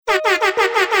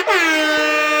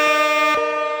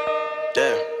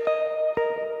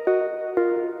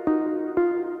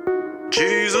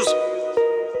Jesus.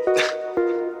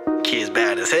 Kids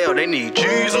bad as hell, they need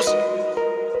Jesus.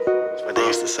 That's what they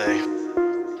used to say.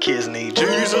 Kids need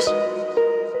Jesus.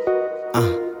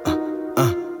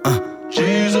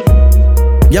 Jesus.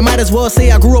 You might as well say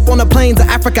I grew up on the plains of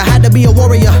Africa, had to be a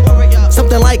warrior.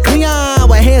 Something like Cleon,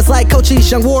 with hands like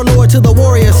Cochise, young warlord to the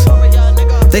warriors.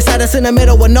 They sat us in the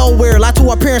middle of nowhere, lied to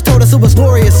our parents, told us it was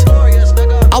glorious.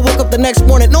 I woke up the next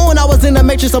morning knowing I was in the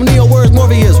matrix, some Neo words,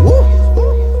 Morpheus. Woo.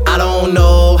 I don't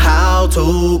know how to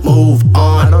move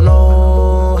on. I don't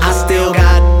know. I still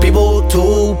got people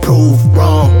to prove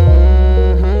wrong.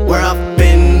 Where I've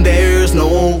been, there's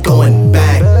no going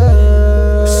back.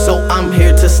 So I'm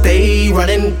here to stay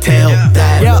running till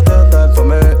that. Yeah.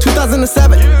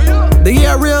 2007, the year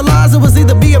I realized it was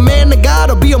either be a man to God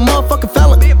or be a motherfucking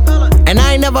felon. And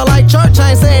I ain't never liked church,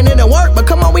 I ain't saying it didn't work, but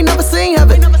come on, we never seen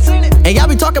heaven. And y'all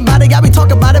be talking about it,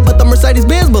 but the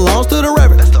Mercedes-Benz belongs to the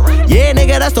Reverend. Yeah,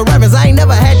 nigga, that's the Reverends. I ain't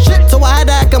never had shit, so I had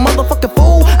to act a motherfucking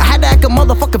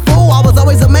fool. I was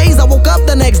always amazed, I woke up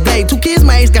the next day. 2 kids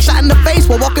my age got shot in the face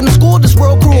while walking to school, this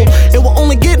real cruel. It will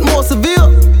only get more severe.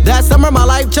 That summer my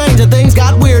life changed and things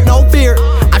got weird, no fear.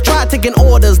 I tried taking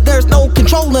orders, there's no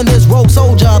controlling this rogue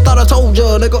soldier. I thought I told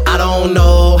ya, nigga. I don't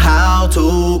know how to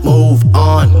move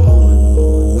on.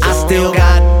 I still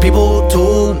got people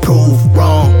to prove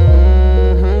wrong.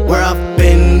 Where I've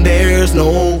been, there's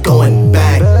no going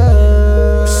back.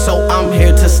 So I'm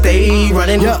here to stay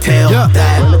running till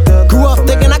that. Grew up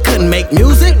thinking I couldn't make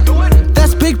music.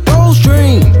 That's Big Bro's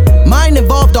dream. Mine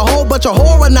involved a whole bunch of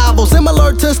horror novels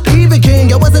similar to Stephen King.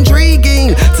 It was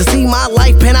intriguing to see my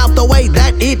life pan out the way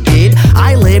that it did.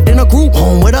 I lived in a group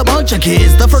home with a bunch of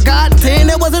kids. The forgotten 10,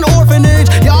 it was an orphanage.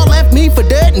 Y'all left me for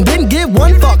dead and didn't give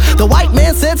one fuck. The white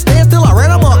man said stand still, I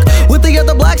ran amok with the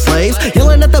other black slaves,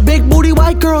 yelling at the big booty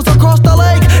white girls across the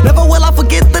lake. Never will I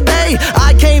forget the day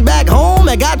I came back home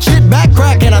and got shit back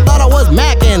cracking. I thought I was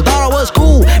macking, thought I was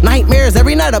cool. Nightmares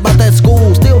every night about that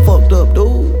school. Still fucked up,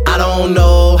 dude. I don't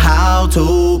know how to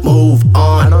move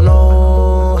on. I don't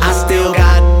know. I still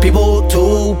got people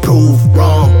to prove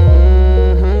wrong.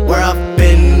 Where I've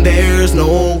been, there's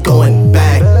no going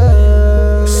back.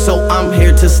 So I'm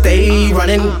here to stay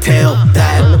running till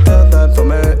that.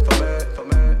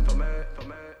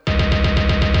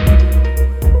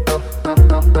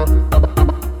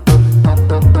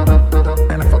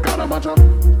 And I forgot about you.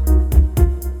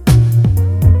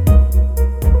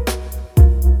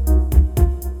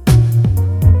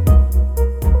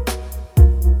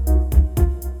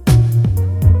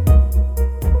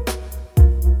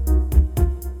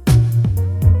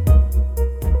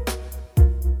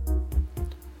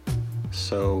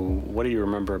 So, what do you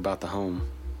remember about the home?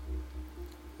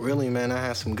 Really, man, I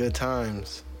had some good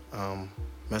times.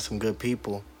 Met some good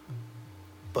people.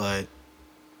 But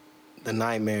the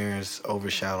nightmares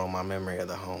overshadow my memory of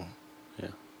the home. Yeah.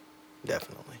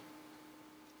 Definitely.